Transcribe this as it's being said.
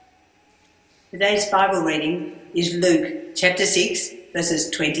Today's Bible reading is Luke chapter 6, verses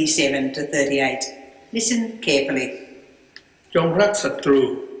 27 to 38. Listen carefully. จงรักศัตรู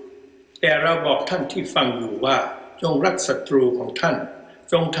แต่เราบอกท่านที่ฟังอยู่ว่าจงรักศัตรูของท่าน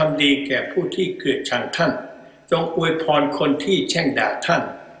จงทำดีแก่ผู้ที่เกลียดชังท่านจงอวยพรคนที่แช่งด่าท่าน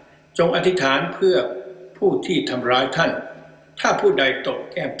จงอธิษฐานเพื่อผู้ที่ทำร้ายท่านถ้าผู้ใดตบ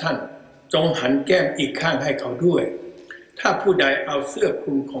แก้มท่านจงหันแก้มอีกข้างให้เขาด้วยถ้าผู้ใดเอาเสื้อค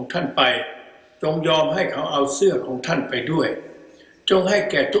ลุมของท่านไปจงยอมให้เขาเอาเสื้อของท่านไปด้วยจงให้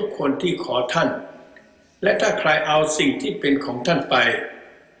แก่ทุกคนที่ขอท่านและถ้าใครเอาสิ่งที่เป็นของท่านไป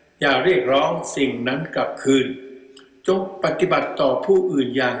อย่าเรียกร้องสิ่งนั้นกลับคืนจงปฏิบัติต่อผู้อื่น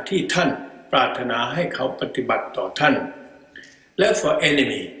อย่างที่ท่านปรารถนาให้เขาปฏิบัติต่อท่านและ for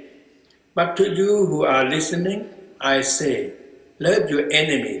enemy but to you who are listening I say love your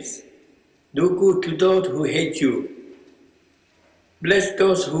enemies do good to those who hate you bless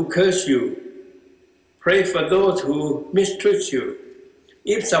those who curse you pray for those who mistreat you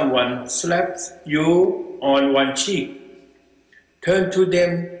if someone slaps you on one cheek turn to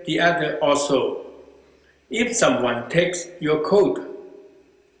them the other also if someone takes your coat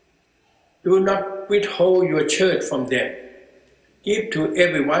do not withhold your shirt from them give to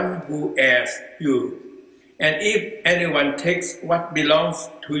everyone who asks you and if anyone takes what belongs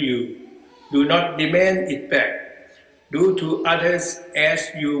to you do not demand it back do to others as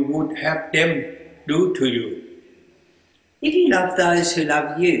you would have them do to you If you love those who love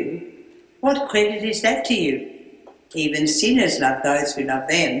you, what credit is that to you? Even sinners love those who love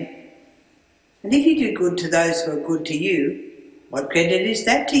them. And if you do good to those who are good to you, what credit is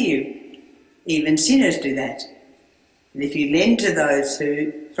that to you? Even sinners do that. And if you lend to those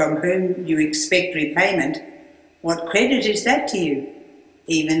from whom you expect repayment, what credit is that to you?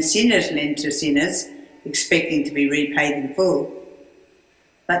 Even sinners lend to sinners, expecting to be repaid in full.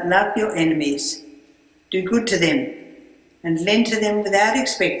 But love your enemies, do good to them, and lend to them without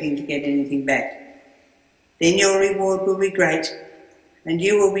expecting to get anything back. Then your reward will be great, and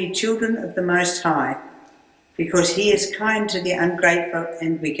you will be children of the Most High, because he is kind to the ungrateful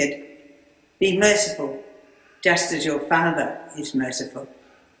and wicked. Be merciful, just as your Father is merciful.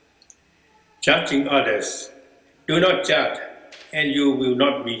 Judging others. Do not judge, and you will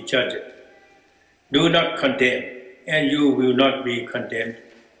not be judged. Do not condemn, and you will not be condemned.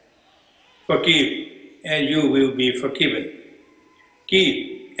 Forgive, and you will be forgiven. Give,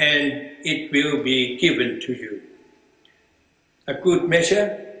 and it will be given to you. A good measure,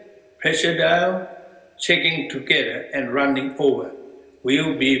 pressure down, shaking together and running over,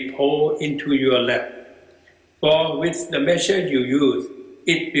 will be poured into your lap. For with the measure you use,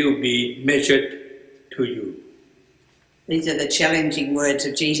 it will be measured to you. These are the challenging words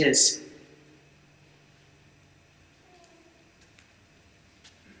of Jesus.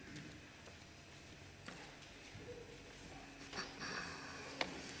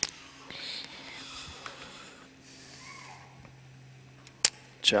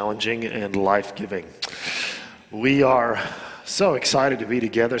 Challenging and life-giving. We are so excited to be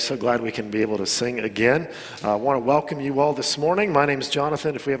together, so glad we can be able to sing again. I want to welcome you all this morning. My name is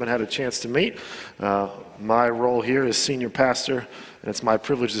Jonathan, if we haven't had a chance to meet. My role here is senior pastor, and it's my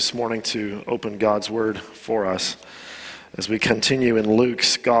privilege this morning to open God's Word for us as we continue in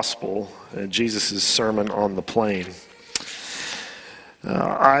Luke's Gospel, Jesus' Sermon on the Plain.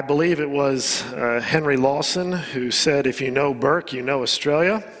 I believe it was Henry Lawson who said, if you know Burke, you know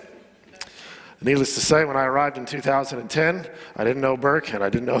Australia. Needless to say, when I arrived in 2010, I didn't know Burke and I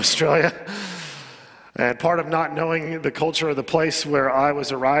didn't know Australia. And part of not knowing the culture of the place where I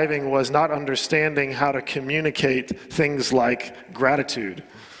was arriving was not understanding how to communicate things like gratitude.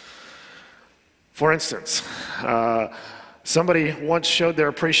 For instance, somebody once showed their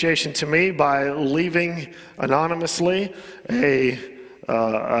appreciation to me by leaving anonymously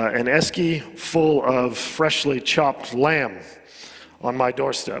an esky full of freshly chopped lamb on my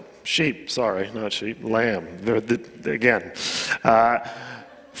doorstep. Sheep, sorry, not sheep, lamb. Again,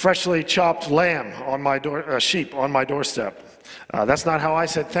 freshly chopped lamb on my sheep on my doorstep. That's not how I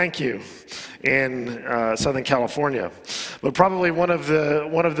said thank you in Southern California, but probably one of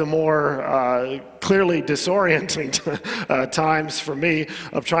the more clearly disorienting times for me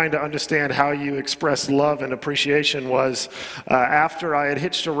of trying to understand how you express love and appreciation was after I had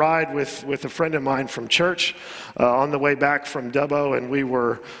hitched a ride with a friend of mine from church on the way back from Dubbo, and we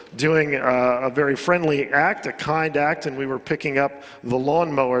were doing a very friendly act, a kind act, and we were picking up the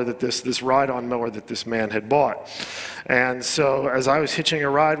lawnmower that this ride-on mower that this man had bought. And so as I was hitching a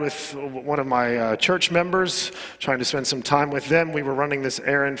ride with one of my church members, trying to spend some time with them. We were running this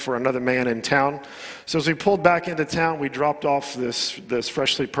errand for another man in town. So as we pulled back into town, we dropped off this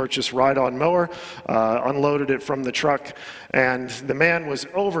freshly purchased ride-on mower, unloaded it from the truck, and the man was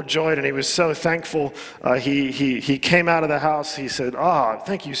overjoyed and he was so thankful. He came out of the house. He said,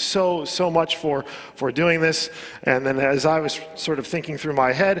 thank you so much for doing this. And then as I was sort of thinking through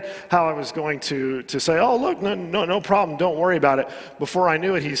my head how I was going to say, oh, look, no problem, don't worry about it. Before I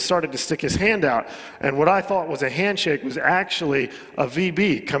knew it, he started to stick his hand out. And what I thought was a handshake was actually a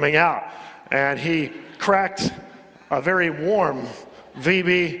VB coming out. And he cracked a very warm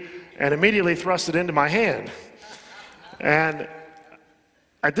VB and immediately thrust it into my hand. And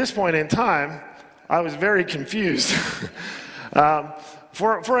at this point in time, I was very confused.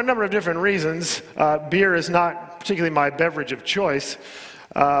 For a number of different reasons. Beer is not particularly my beverage of choice,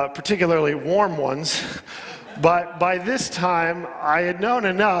 particularly warm ones. But by this time, I had known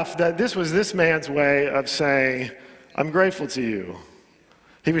enough that this was this man's way of saying, I'm grateful to you.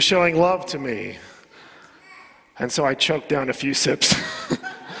 He was showing love to me. And so I choked down a few sips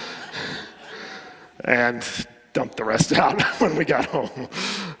and dumped the rest out when we got home.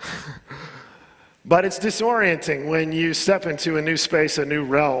 But it's disorienting when you step into a new space, a new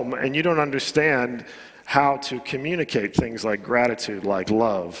realm, and you don't understand how to communicate things like gratitude, like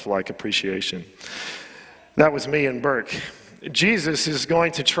love, like appreciation. That was me and Burke. Jesus is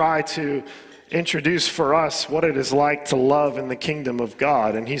going to try to introduce for us what it is like to love in the kingdom of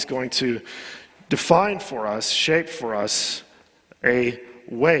God, and he's going to define for us, shape for us a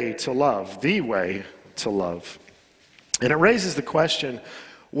way to love, the way to love. And it raises the question,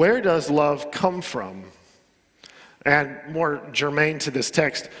 where does love come from? And more germane to this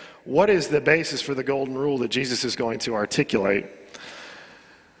text, what is the basis for the golden rule that Jesus is going to articulate?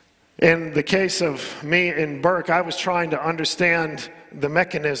 In the case of me and Burke, I was trying to understand the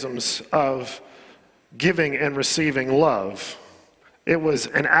mechanisms of giving and receiving love. It was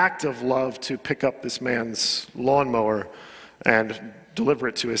an act of love to pick up this man's lawnmower and deliver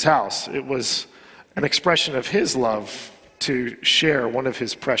it to his house. It was an expression of his love to share one of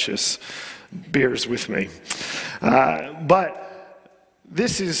his precious beers with me. But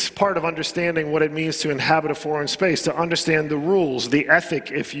this is part of understanding what it means to inhabit a foreign space, to understand the rules, the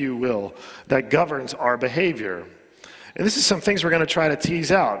ethic, if you will, that governs our behavior. And this is some things we're going to try to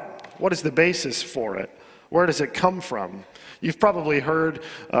tease out. What is the basis for it? Where does it come from? You've probably heard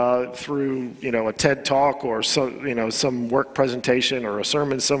through, a TED Talk or some work presentation or a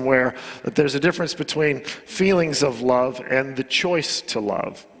sermon somewhere that there's a difference between feelings of love and the choice to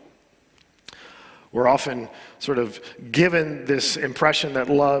love. We're often sort of given this impression that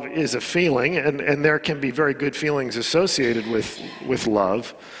love is a feeling, and there can be very good feelings associated with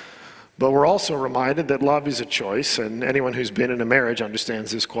love. But we're also reminded that love is a choice, and anyone who's been in a marriage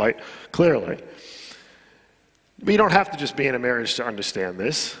understands this quite clearly. But you don't have to just be in a marriage to understand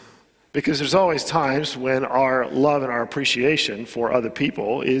this, because there's always times when our love and our appreciation for other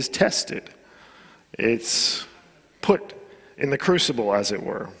people is tested. It's put in the crucible, as it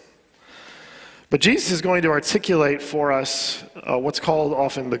were. But Jesus is going to articulate for us what's called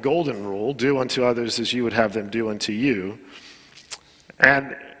often the golden rule, do unto others as you would have them do unto you.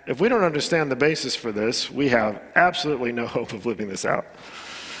 And if we don't understand the basis for this, we have absolutely no hope of living this out.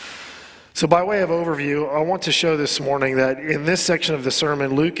 So by way of overview, I want to show this morning that in this section of the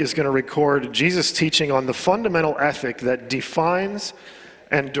sermon, Luke is going to record Jesus teaching on the fundamental ethic that defines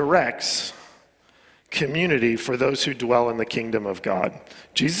and directs community for those who dwell in the kingdom of God.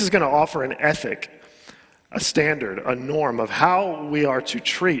 Jesus is going to offer an ethic, a standard, a norm of how we are to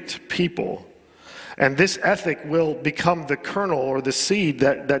treat people. And this ethic will become the kernel or the seed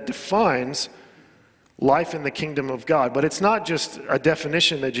that defines life in the kingdom of God. But it's not just a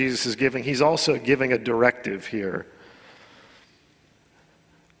definition that Jesus is giving, he's also giving a directive here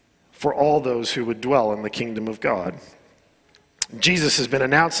for all those who would dwell in the kingdom of God. Jesus has been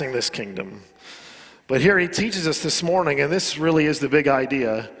announcing this kingdom. But here he teaches us this morning, and this really is the big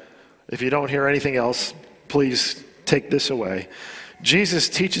idea. If you don't hear anything else, please take this away. Jesus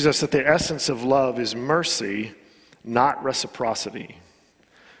teaches us that the essence of love is mercy, not reciprocity.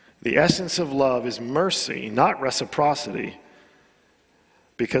 The essence of love is mercy, not reciprocity,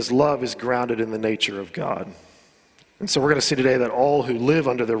 because love is grounded in the nature of God. And so we're going to see today that all who live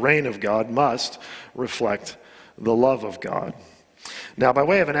under the reign of God must reflect the love of God. Now, by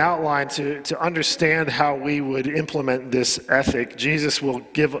way of an outline to understand how we would implement this ethic, Jesus will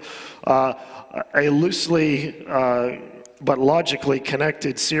give a loosely but logically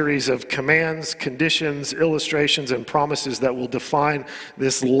connected series of commands, conditions, illustrations, and promises that will define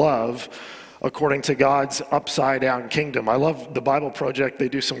this love according to God's upside-down kingdom. I love the Bible Project. They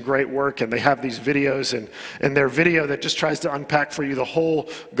do some great work, and they have these videos, and their video that just tries to unpack for you the whole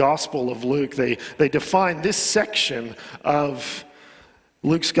Gospel of Luke. They define this section of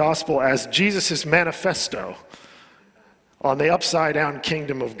Luke's Gospel as Jesus' manifesto on the upside-down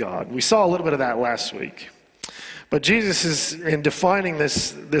kingdom of God. We saw a little bit of that last week. But Jesus is, in defining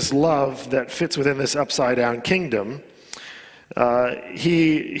this love that fits within this upside-down kingdom,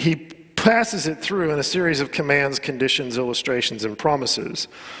 he passes it through in a series of commands, conditions, illustrations, and promises.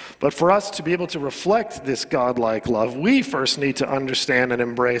 But for us to be able to reflect this God-like love, we first need to understand and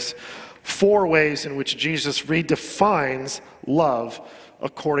embrace 4 ways in which Jesus redefines love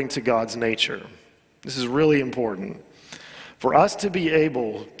according to God's nature. This is really important. For us to be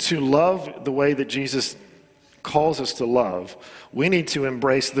able to love the way that Jesus calls us to love, we need to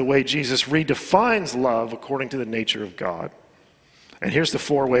embrace the way Jesus redefines love according to the nature of God. And here's the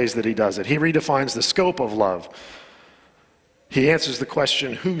 4 ways that he does it. He redefines the scope of love. He answers the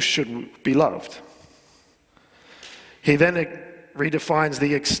question, who should be loved? He then redefines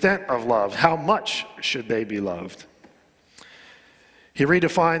the extent of love. How much should they be loved? He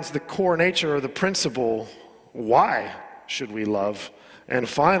redefines the core nature of the principle, why should we love? And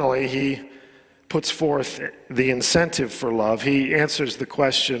finally, he puts forth the incentive for love. He answers the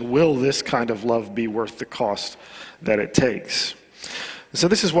question, will this kind of love be worth the cost that it takes? So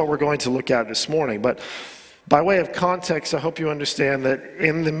this is what we're going to look at this morning. But by way of context, I hope you understand that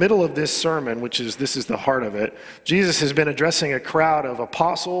in the middle of this sermon, this is the heart of it, Jesus has been addressing a crowd of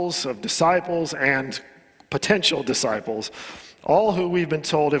apostles, of disciples, and potential disciples, all who we've been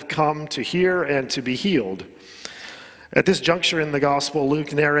told have come to hear and to be healed. At this juncture in the gospel,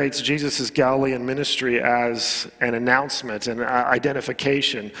 Luke narrates Jesus' Galilean ministry as an announcement, an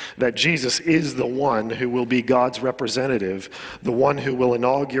identification that Jesus is the one who will be God's representative, the one who will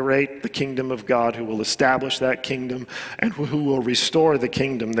inaugurate the kingdom of God, who will establish that kingdom, and who will restore the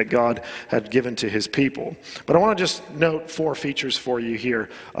kingdom that God had given to his people. But I want to just note 4 features for you here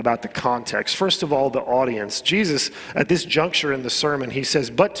about the context. First of all, the audience. Jesus, at this juncture in the sermon, he says,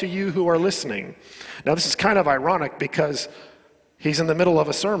 "But to you who are listening." Now, this is kind of ironic because he's in the middle of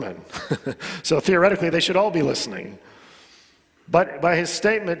a sermon. So theoretically, they should all be listening. But by his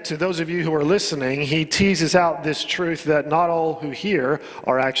statement to those of you who are listening, he teases out this truth that not all who hear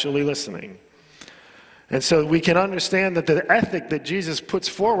are actually listening. And so we can understand that the ethic that Jesus puts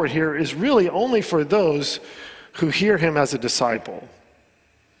forward here is really only for those who hear him as a disciple.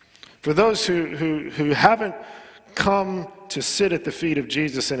 For those who haven't come to sit at the feet of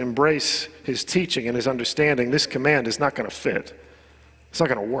Jesus and embrace his teaching and his understanding, this command is not going to fit. It's not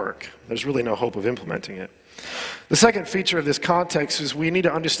going to work. There's really no hope of implementing it. The second feature of this context is we need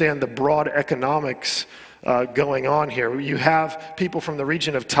to understand the broad economics going on here. You have people from the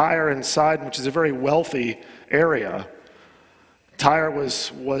region of Tyre and Sidon, which is a very wealthy area. Tyre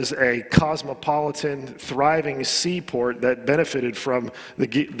was a cosmopolitan, thriving seaport that benefited from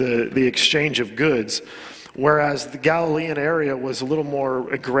the exchange of goods, whereas the Galilean area was a little more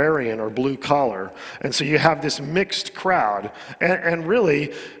agrarian or blue collar. And so you have this mixed crowd. And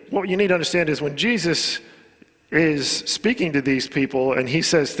really, what you need to understand is when Jesus is speaking to these people and he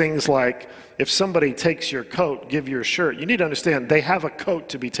says things like, if somebody takes your coat, give your shirt, you need to understand they have a coat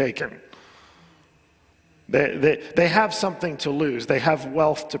to be taken. They have something to lose. They have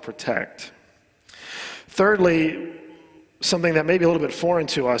wealth to protect. Thirdly, something that may be a little bit foreign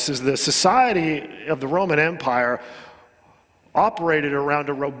to us is the society of the Roman Empire operated around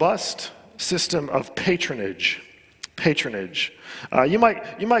a robust system of patronage. You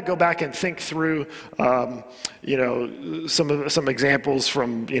might go back and think through, some examples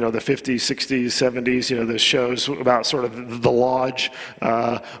from the 50s, 60s, 70s. The shows about sort of the lodge,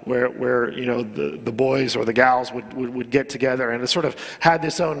 where the boys or the gals would get together, and it sort of had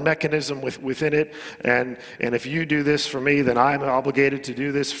this own mechanism within it. And if you do this for me, then I'm obligated to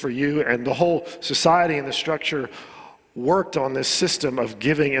do this for you. And the whole society and the structure worked on this system of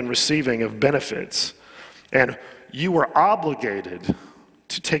giving and receiving of benefits. And you were obligated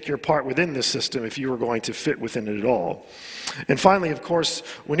to take your part within this system if you were going to fit within it at all. And finally, of course,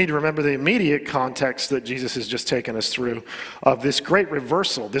 we need to remember the immediate context that Jesus has just taken us through of this great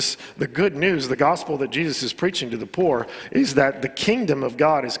reversal. The good news, the gospel that Jesus is preaching to the poor is that the kingdom of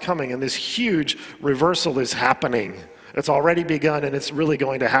God is coming and this huge reversal is happening. It's already begun and it's really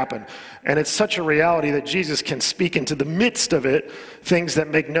going to happen. And it's such a reality that Jesus can speak into the midst of it things that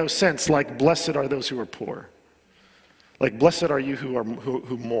make no sense, like blessed are those who are poor. Like, blessed are you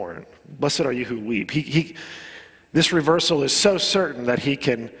who mourn. Blessed are you who weep. This reversal is so certain that he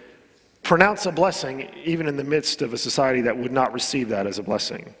can pronounce a blessing even in the midst of a society that would not receive that as a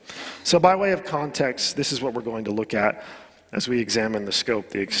blessing. So by way of context, this is what we're going to look at as we examine the scope,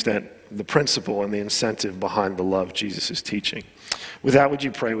 the extent, the principle, and the incentive behind the love Jesus is teaching. With that, would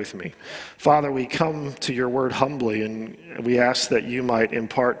you pray with me? Father, we come to your word humbly, and we ask that you might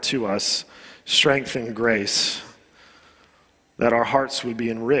impart to us strength and grace, that our hearts would be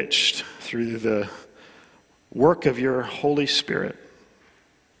enriched through the work of your Holy Spirit.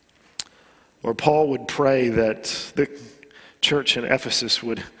 Lord, Paul would pray that the church in Ephesus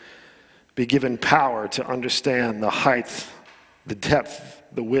would be given power to understand the height, the depth,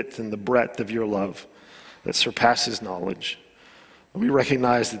 the width, and the breadth of your love that surpasses knowledge. We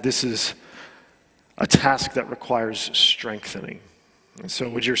recognize that this is a task that requires strengthening. And so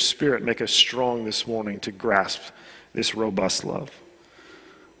would your Spirit make us strong this morning to grasp this robust love?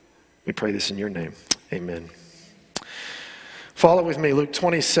 We pray this in your name. Amen. Follow with me, Luke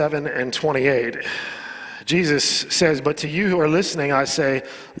 27 and 28. Jesus says, "But to you who are listening, I say,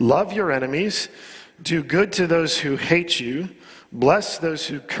 love your enemies, do good to those who hate you, bless those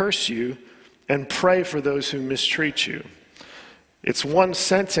who curse you, and pray for those who mistreat you." It's one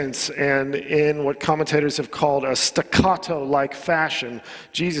sentence, and in what commentators have called a staccato-like fashion,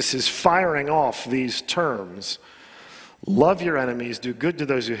 Jesus is firing off these terms. Love your enemies, do good to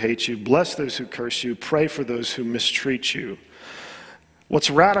those who hate you, bless those who curse you, pray for those who mistreat you. What's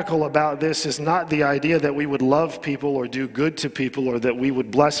radical about this is not the idea that we would love people or do good to people or that we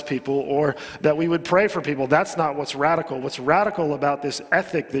would bless people or that we would pray for people. That's not what's radical. What's radical about this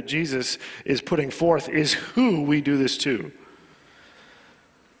ethic that Jesus is putting forth is who we do this to.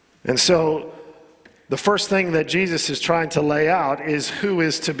 And so the first thing that Jesus is trying to lay out is who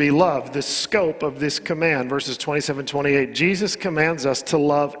is to be loved, the scope of this command, verses 27, 28. Jesus commands us to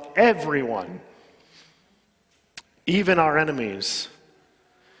love everyone, even our enemies.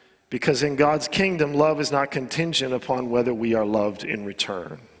 Because in God's kingdom, love is not contingent upon whether we are loved in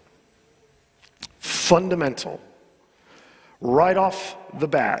return. Fundamental. Right off the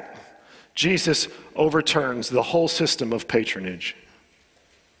bat, Jesus overturns the whole system of patronage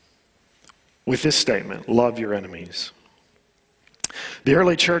with this statement, love your enemies. The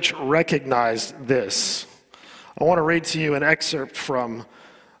early church recognized this. I want to read to you an excerpt from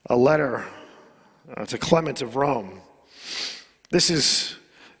a letter to Clement of Rome. This is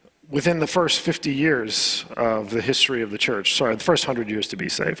within the first 50 years of the history of the church. Sorry, the first 100 years to be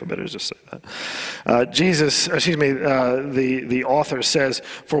safe, I better just say that. The author says,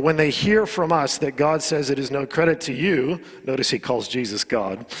 "For when they hear from us that God says it is no credit to you," notice he calls Jesus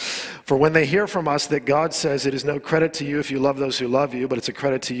God, "For when they hear from us that God says it is no credit to you if you love those who love you, but it's a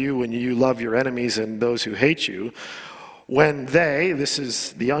credit to you when you love your enemies and those who hate you, when they," this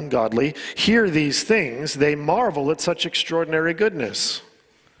is the ungodly, "hear these things, they marvel at such extraordinary goodness."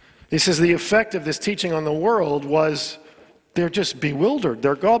 He says the effect of this teaching on the world was they're just bewildered.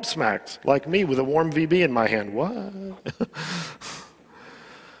 They're gobsmacked, like me with a warm VB in my hand. What?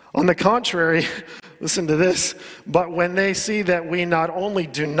 On the contrary, listen to this. "But when they see that we not only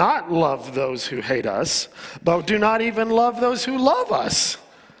do not love those who hate us, but do not even love those who love us,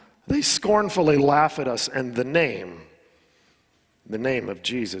 they scornfully laugh at us, and the name of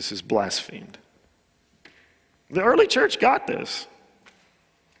Jesus is blasphemed." The early church got this.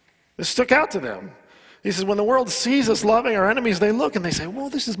 It stuck out to them. He says, when the world sees us loving our enemies, they look and they say, "Whoa,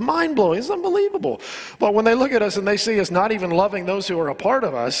 this is mind-blowing. This is unbelievable." But when they look at us and they see us not even loving those who are a part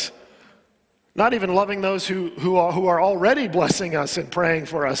of us, not even loving those who are already blessing us and praying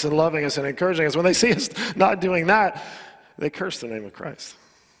for us and loving us and encouraging us, when they see us not doing that, they curse the name of Christ.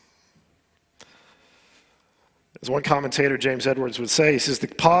 As one commentator, James Edwards, would say, he says, the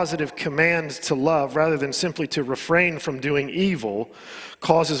positive command to love, rather than simply to refrain from doing evil,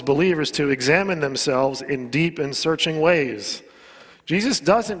 causes believers to examine themselves in deep and searching ways. Jesus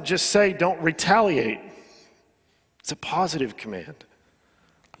doesn't just say, don't retaliate. It's a positive command.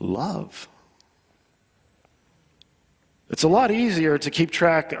 Love. It's a lot easier to keep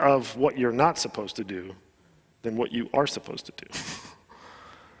track of what you're not supposed to do than what you are supposed to do.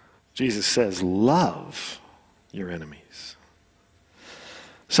 Jesus says, love your enemies.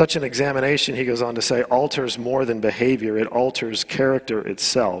 Such an examination, he goes on to say, alters more than behavior. It alters character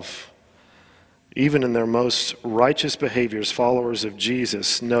itself. Even in their most righteous behaviors, followers of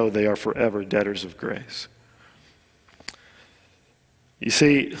Jesus know they are forever debtors of grace. You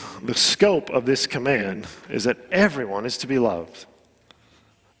see, the scope of this command is that everyone is to be loved.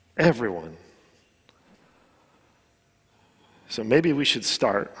 Everyone. So maybe we should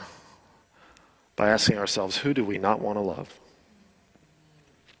start by asking ourselves, who do we not want to love?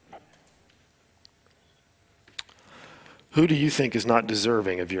 Who do you think is not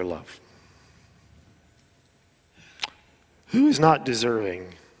deserving of your love? Who is not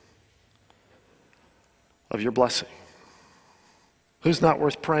deserving of your blessing? Who's not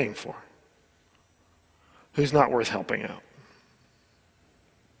worth praying for? Who's not worth helping out?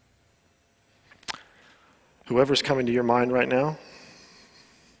 Whoever's coming to your mind right now,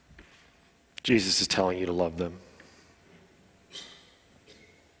 Jesus is telling you to love them.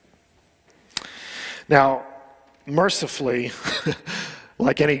 Now, mercifully,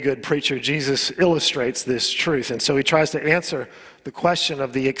 like any good preacher, Jesus illustrates this truth. And so he tries to answer the question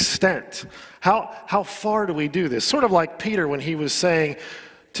of the extent. How far do we do this? Sort of like Peter when he was saying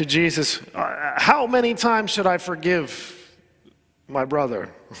to Jesus, how many times should I forgive my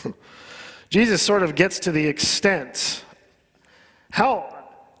brother? Jesus sort of gets to the extent. How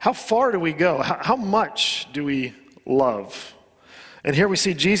far do we go? How much do we love? And here we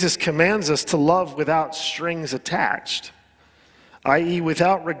see Jesus commands us to love without strings attached, i.e.,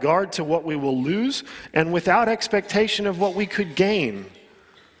 without regard to what we will lose and without expectation of what we could gain.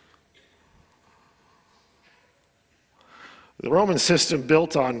 The Roman system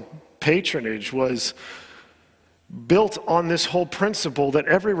built on patronage was built on this whole principle that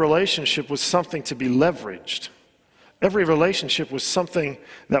every relationship was something to be leveraged. Every relationship was something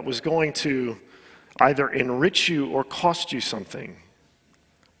that was going to either enrich you or cost you something.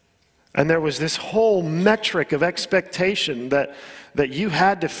 And there was this whole metric of expectation that you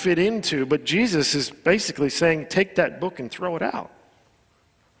had to fit into, but Jesus is basically saying, take that book and throw it out.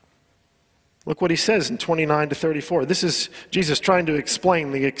 Look what he says in 29 to 34. This is Jesus trying to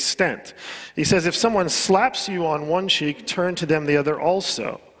explain the extent. He says, if someone slaps you on one cheek, turn to them the other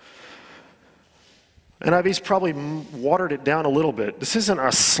also. And I've probably watered it down a little bit. This isn't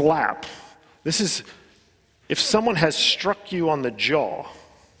a slap. This is, if someone has struck you on the jaw,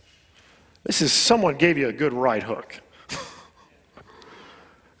 this is someone gave you a good right hook.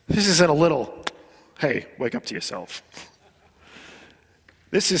 This isn't a little, hey, wake up to yourself.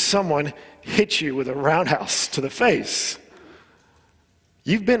 This is someone hit you with a roundhouse to the face.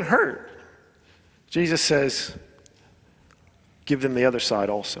 You've been hurt. Jesus says, give them the other side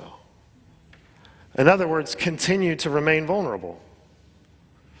also. In other words, continue to remain vulnerable.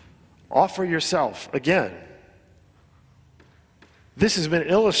 Offer yourself again. This has been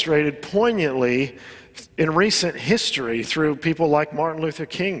illustrated poignantly in recent history through people like Martin Luther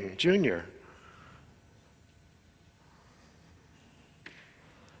King Jr.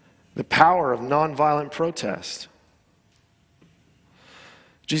 The power of nonviolent protest.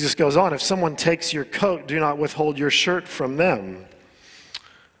 Jesus goes on, if someone takes your coat, do not withhold your shirt from them.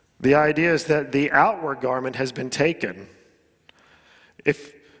 The idea is that the outward garment has been taken.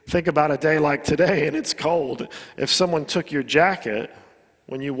 Think about a day like today and it's cold. If someone took your jacket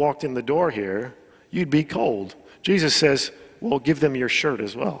when you walked in the door here, you'd be cold. Jesus says, well, give them your shirt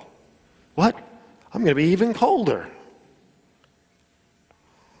as well. What? I'm going to be even colder.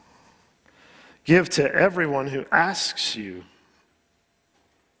 Give to everyone who asks you.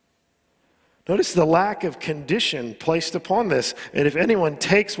 Notice the lack of condition placed upon this. And if anyone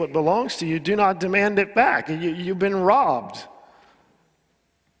takes what belongs to you, do not demand it back. You've been robbed.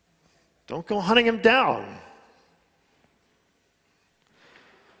 Don't go hunting him down.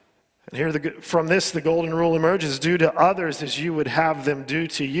 And here from this, the golden rule emerges, do to others as you would have them do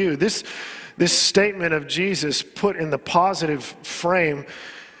to you. This statement of Jesus put in the positive frame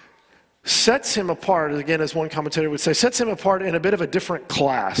sets him apart, again, as one commentator would say, sets him apart in a bit of a different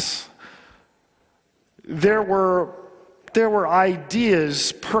class. There were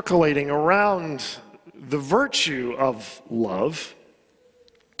ideas percolating around the virtue of love.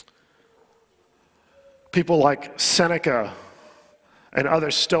 People like Seneca and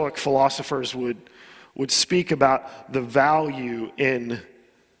other Stoic philosophers would speak about the value in,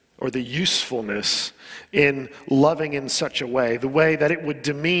 or the usefulness in loving in such a way, the way that it would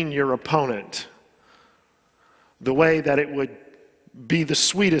demean your opponent, the way that it would be the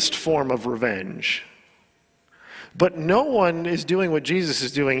sweetest form of revenge. But no one is doing what Jesus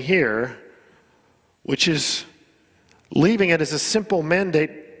is doing here, which is leaving it as a simple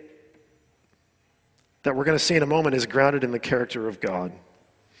mandate that we're going to see in a moment is grounded in the character of God.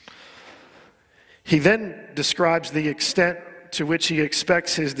 He then describes the extent to which he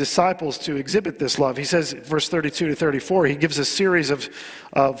expects his disciples to exhibit this love. He says, verse 32 to 34, he gives a series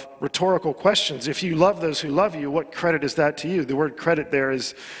of rhetorical questions. If you love those who love you, what credit is that to you? The word credit there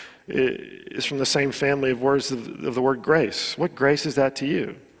is from the same family of words of the word grace. What grace is that to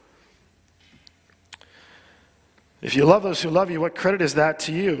you? If you love those who love you, what credit is that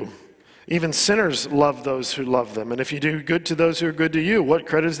to you? Even sinners love those who love them. And if you do good to those who are good to you, what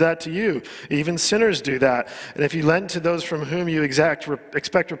credit is that to you? Even sinners do that. And if you lend to those from whom you expect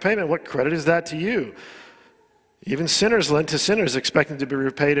repayment, what credit is that to you? Even sinners lend to sinners, expecting to be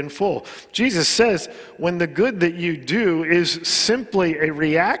repaid in full. Jesus says, when the good that you do is simply a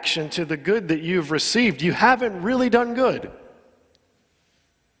reaction to the good that you've received, you haven't really done good.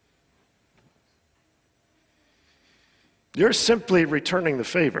 You're simply returning the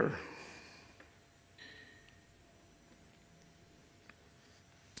favor.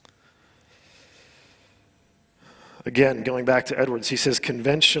 Again, going back to Edwards, he says,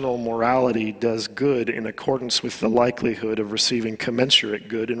 conventional morality does good in accordance with the likelihood of receiving commensurate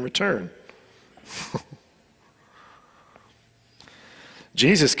good in return.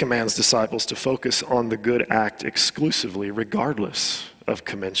 Jesus commands disciples to focus on the good act exclusively, regardless of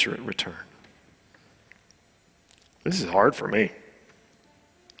commensurate return. This is hard for me.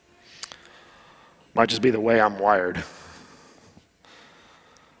 Might just be the way I'm wired.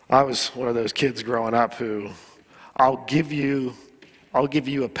 I was one of those kids growing up who, I'll give you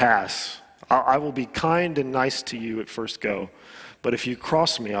a pass. I will be kind and nice to you at first go, but if you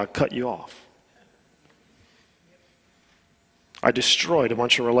cross me, I'll cut you off. I destroyed a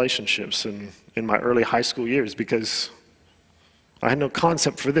bunch of relationships in my early high school years because I had no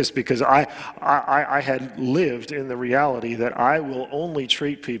concept for this, because I had lived in the reality that I will only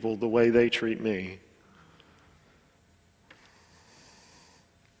treat people the way they treat me.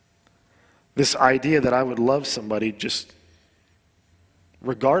 This idea that I would love somebody just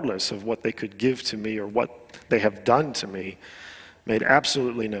regardless of what they could give to me or what they have done to me made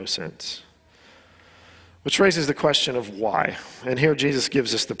absolutely no sense. Which raises the question of why. And here Jesus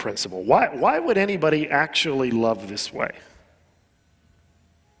gives us the principle. Why would anybody actually love this way?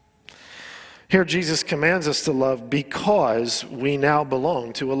 Here Jesus commands us to love because we now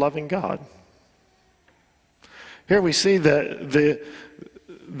belong to a loving God. Here we see the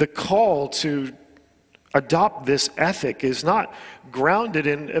call to adopt this ethic is not grounded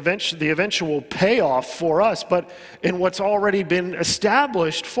in the eventual payoff for us, but in what's already been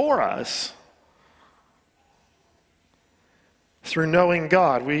established for us. Through knowing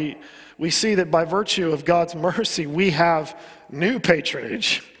God, we see that by virtue of God's mercy, we have new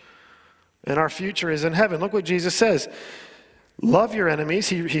patronage, and our future is in heaven. Look what Jesus says. Love your enemies.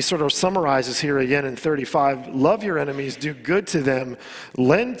 He sort of summarizes here again in 35. Love your enemies, do good to them,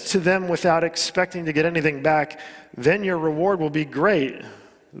 lend to them without expecting to get anything back. Then your reward will be great.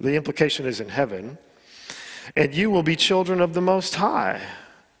 The implication is in heaven. And you will be children of the Most High,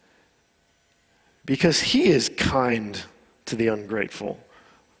 because He is kind to the ungrateful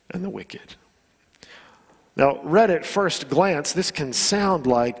and the wicked. Now, read at first glance, this can sound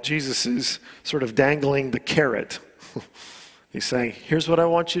like Jesus is sort of dangling the carrot. He's saying, here's what I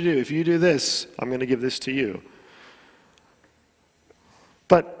want you to do. If you do this, I'm going to give this to you.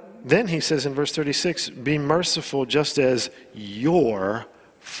 But then he says in verse 36, be merciful just as your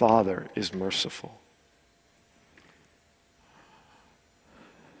Father is merciful.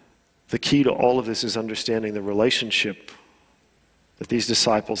 The key to all of this is understanding the relationship that these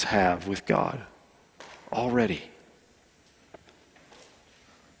disciples have with God already.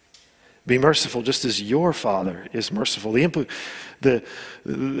 Be merciful just as your Father is merciful. The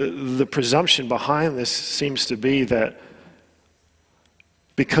presumption behind this seems to be that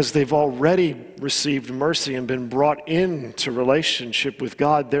because they've already received mercy and been brought into relationship with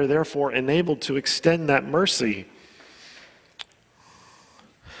God, they're therefore enabled to extend that mercy.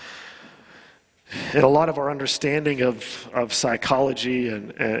 And a lot of our understanding of psychology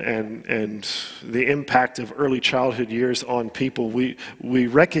and the impact of early childhood years on people, we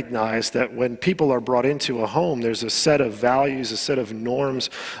recognize that when people are brought into a home, there's a set of values, a set of norms,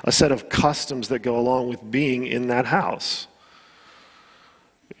 a set of customs that go along with being in that house.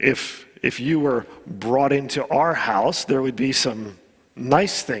 If you were brought into our house, there would be some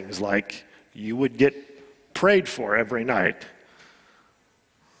nice things, like you would get prayed for every night.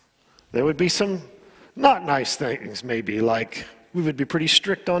 There would be some not nice things, maybe, like we would be pretty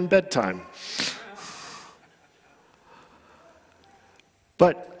strict on bedtime.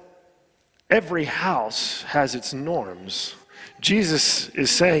 But every house has its norms. Jesus is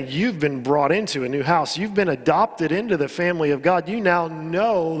saying, you've been brought into a new house. You've been adopted into the family of God. You now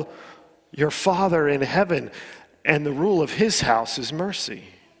know your Father in heaven, and the rule of His house is mercy.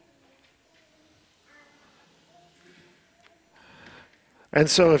 And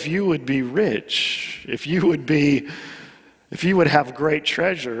so if you would be rich, if you would have great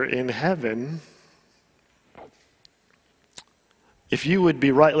treasure in heaven, if you would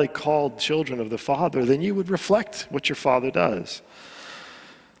be rightly called children of the Father, then you would reflect what your Father does.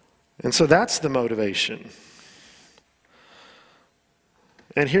 And so that's the motivation.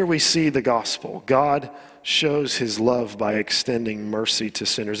 And here we see the gospel. God shows his love by extending mercy to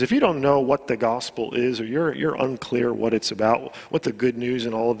sinners. If you don't know what the gospel is, or you're unclear what it's about, what the good news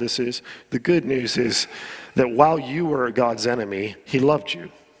in all of this is, the good news is that while you were God's enemy, he loved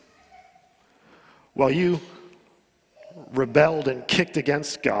you. While you rebelled and kicked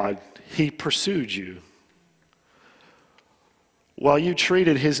against God, he pursued you. While you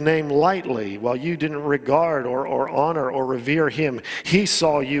treated his name lightly, while you didn't regard or honor or revere him, he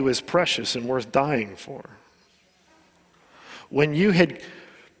saw you as precious and worth dying for. When you had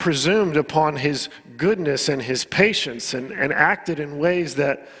presumed upon his goodness and his patience and acted in ways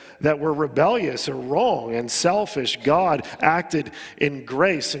that were rebellious or wrong and selfish, God acted in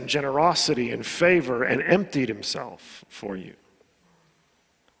grace and generosity and favor and emptied himself for you.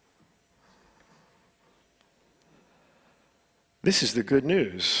 This is the good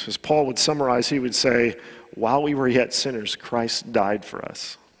news. As Paul would summarize, he would say, while we were yet sinners, Christ died for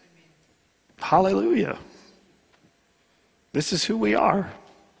us. Hallelujah. This is who we are.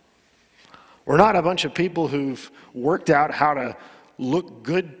 We're not a bunch of people who've worked out how to look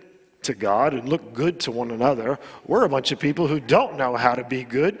good to God and look good to one another. We're a bunch of people who don't know how to be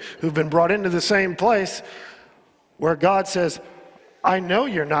good, who've been brought into the same place where God says, I know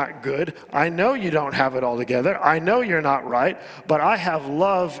you're not good. I know you don't have it all together. I know you're not right, but I have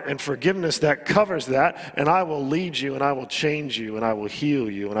love and forgiveness that covers that, and I will lead you, and I will change you, and I will heal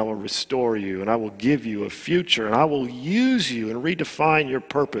you, and I will restore you, and I will give you a future, and I will use you and redefine your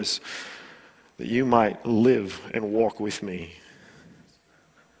purpose that you might live and walk with me.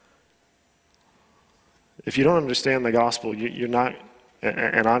 If you don't understand the gospel, you're not,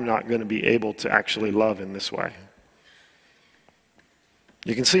 and I'm not going to be able to actually love in this way.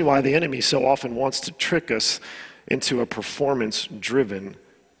 You can see why the enemy so often wants to trick us into a performance-driven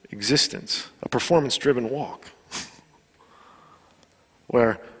existence, a performance-driven walk,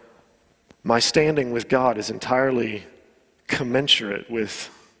 where my standing with God is entirely commensurate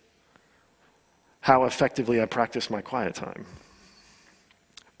with how effectively I practice my quiet time,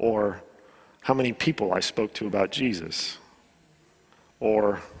 or how many people I spoke to about Jesus,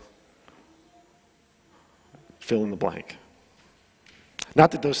 or fill in the blank.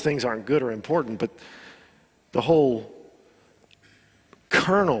 Not that those things aren't good or important, but the whole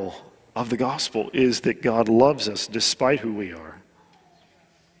kernel of the gospel is that God loves us despite who we are,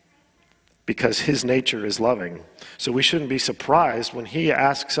 because his nature is loving. So we shouldn't be surprised when he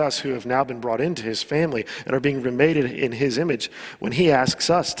asks us, who have now been brought into his family and are being remade in his image, when he asks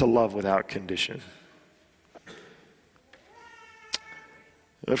us to love without condition.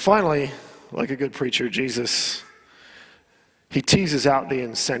 But finally, like a good preacher, Jesus, he teases out the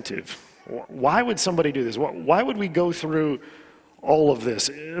incentive. Why would somebody do this? Why would we go through all of this?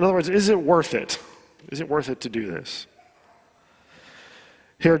 In other words, is it worth it? Is it worth it to do this?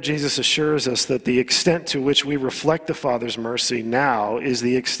 Here Jesus assures us that the extent to which we reflect the Father's mercy now is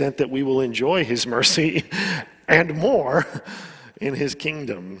the extent that we will enjoy his mercy and more in his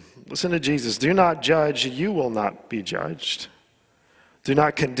kingdom. Listen to Jesus. Do not judge, you will not be judged. Do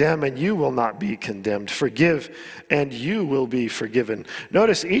not condemn, and you will not be condemned. Forgive, and you will be forgiven.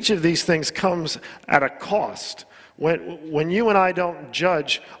 Notice each of these things comes at a cost. When you and I don't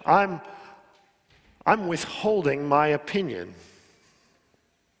judge, I'm withholding my opinion.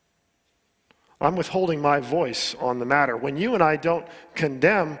 I'm withholding my voice on the matter. When you and I don't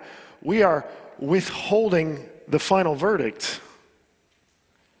condemn, we are withholding the final verdict.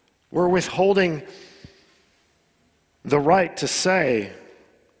 We're withholding the right to say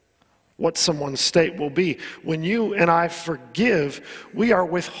what someone's state will be. When you and I forgive, we are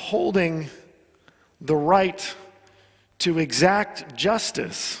withholding the right to exact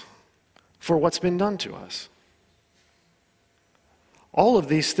justice for what's been done to us. All of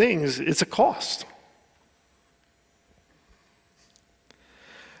these things, it's a cost.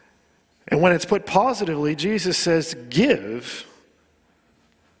 And when it's put positively, Jesus says, give.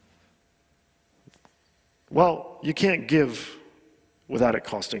 Well, you can't give without it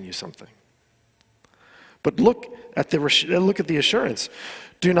costing you something. But look at the assurance.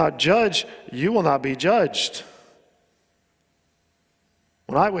 Do not judge, you will not be judged.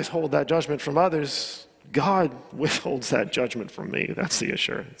 When I withhold that judgment from others, God withholds that judgment from me. That's the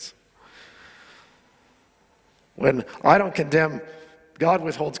assurance. When I don't condemn, God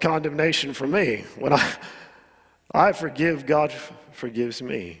withholds condemnation from me. When I forgive, God forgives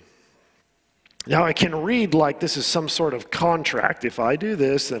me. Now, I can read like this is some sort of contract. If I do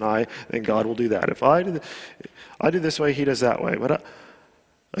this, then God will do that. If I do this way, he does that way. But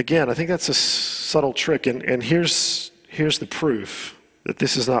again, I think that's a subtle trick, and here's the proof that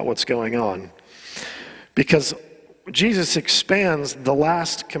this is not what's going on. Because Jesus expands the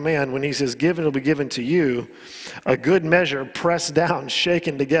last command when he says, "Give and it will be given to you. A good measure, pressed down,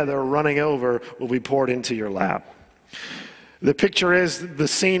 shaken together, running over, will be poured into your lap." The picture is the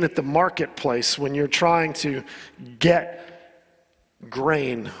scene at the marketplace when you're trying to get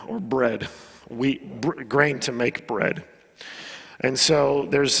grain or bread, grain to make bread. And so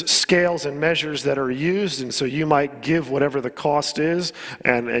there's scales and measures that are used, and so you might give whatever the cost is,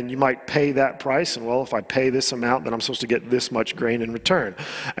 and you might pay that price, and well, if I pay this amount, then I'm supposed to get this much grain in return.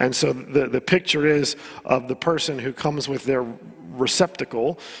 And so the picture is of the person who comes with their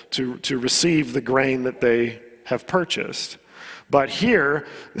receptacle to receive the grain that they have purchased. But here,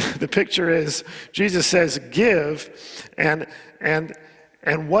 the picture is, Jesus says, give, and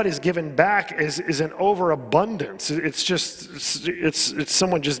what is given back is an overabundance. It's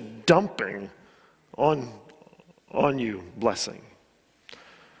someone just dumping on you blessing.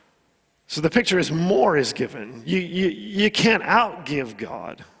 So the picture is more is given. You can't outgive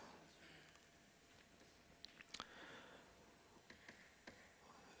God.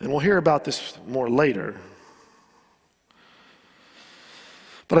 And we'll hear about this more later.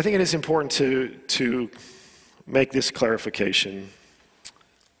 But I think it is important to make this clarification.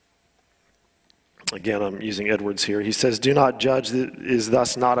 Again, I'm using Edwards here. He says, "Do not judge is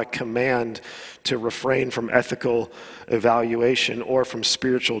thus not a command to refrain from ethical evaluation or from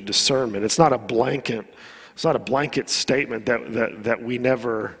spiritual discernment." It's not a blanket statement that we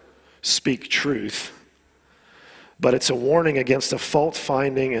never speak truth. But it's a warning against a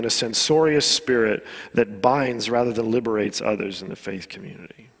fault-finding and a censorious spirit that binds rather than liberates others in the faith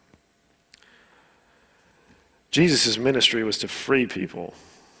community. Jesus' ministry was to free people.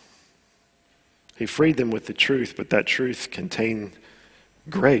 He freed them with the truth, but that truth contained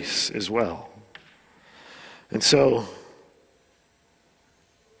grace as well. And so,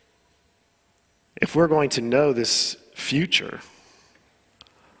 if we're going to know this future,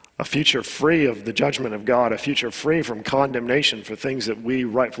 a future free of the judgment of God, a future free from condemnation for things that we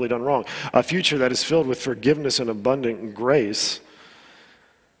rightfully done wrong, a future that is filled with forgiveness and abundant grace,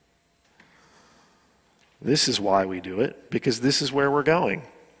 this is why we do it, because this is where we're going.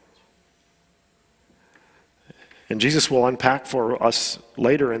 And Jesus will unpack for us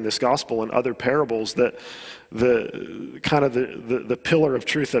later in this gospel and other parables that the pillar of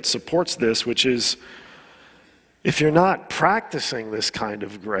truth that supports this, which is, if you're not practicing this kind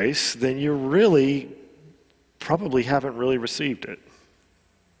of grace, then you really probably haven't really received it.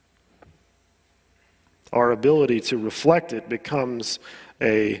 Our ability to reflect it becomes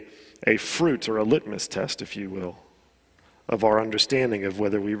a fruit or a litmus test, if you will, of our understanding of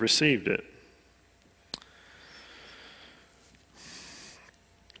whether we received it.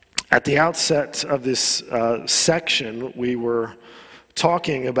 At the outset of this section, we were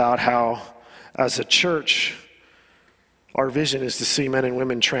talking about how, as a church, our vision is to see men and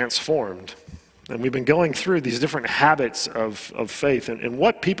women transformed. And we've been going through these different habits of faith and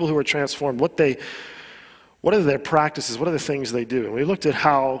what people who are transformed, what are their practices, what are the things they do. And we looked at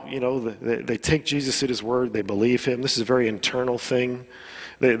how, they take Jesus at his word, they believe him. This is a very internal thing.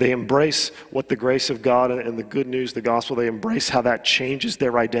 They embrace what the grace of God and the good news, the gospel, they embrace how that changes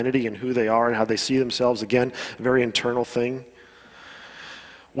their identity and who they are and how they see themselves. Again, a very internal thing.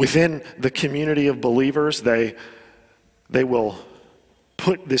 Within the community of believers, they will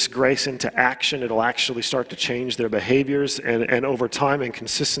put this grace into action. It'll actually start to change their behaviors. And over time and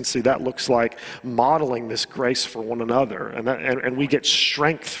consistency, that looks like modeling this grace for one another. And we get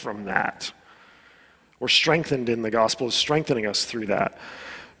strength from that. We're strengthened in the gospel, is strengthening us through that.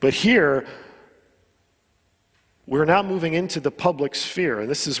 But here, we're now moving into the public sphere. And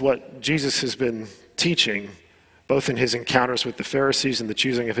this is what Jesus has been teaching, both in his encounters with the Pharisees and the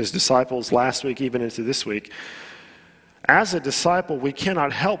choosing of his disciples last week, even into this week. As a disciple, we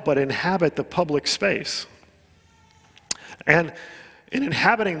cannot help but inhabit the public space. And in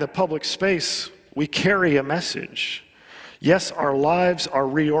inhabiting the public space, we carry a message. Yes, our lives are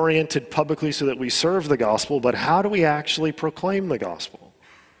reoriented publicly so that we serve the gospel, but how do we actually proclaim the gospel?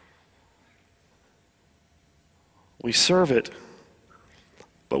 We serve it,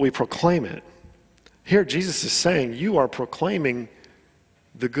 but we proclaim it. Here, Jesus is saying, you are proclaiming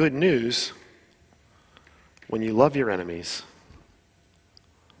the good news when you love your enemies,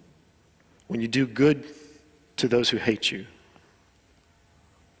 when you do good to those who hate you,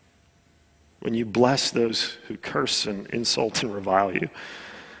 when you bless those who curse and insult and revile you,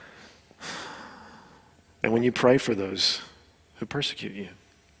 and when you pray for those who persecute you.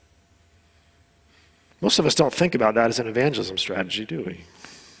 Most of us don't think about that as an evangelism strategy, do we?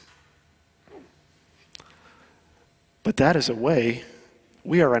 But that is a way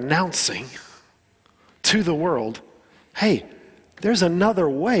we are announcing to the world Hey, there's another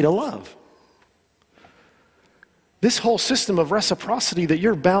way to love. This whole system of reciprocity that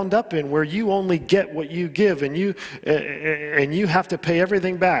you're bound up in, where you only get what you give and you have to pay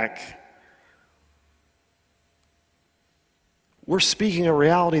everything back. We're speaking a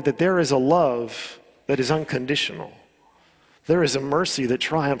reality that there is a love that is unconditional. There is a mercy that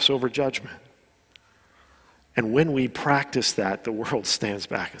triumphs over judgment. And when we practice that, the world stands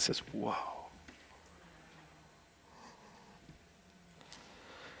back and says, whoa.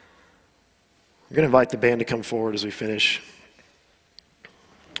 I'm going to invite the band to come forward as we finish.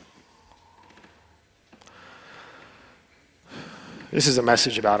 This is a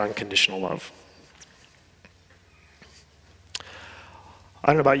message about unconditional love. I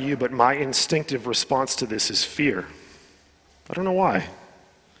don't know about you, but my instinctive response to this is fear. I don't know why.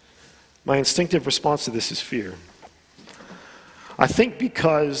 My instinctive response to this is fear. I think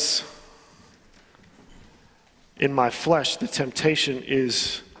because in my flesh, the temptation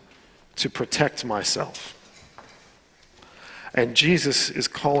is to protect myself. And Jesus is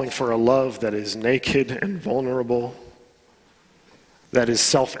calling for a love that is naked and vulnerable, that is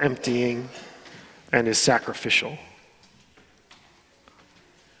self-emptying, and is sacrificial.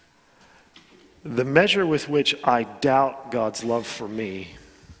 The measure with which I doubt God's love for me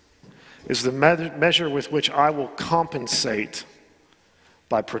is the measure with which I will compensate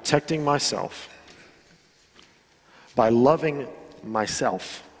by protecting myself, by loving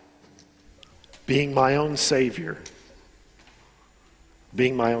myself, being my own savior,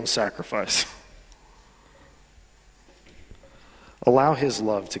 being my own sacrifice. Allow his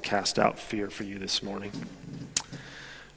love to cast out fear for you this morning.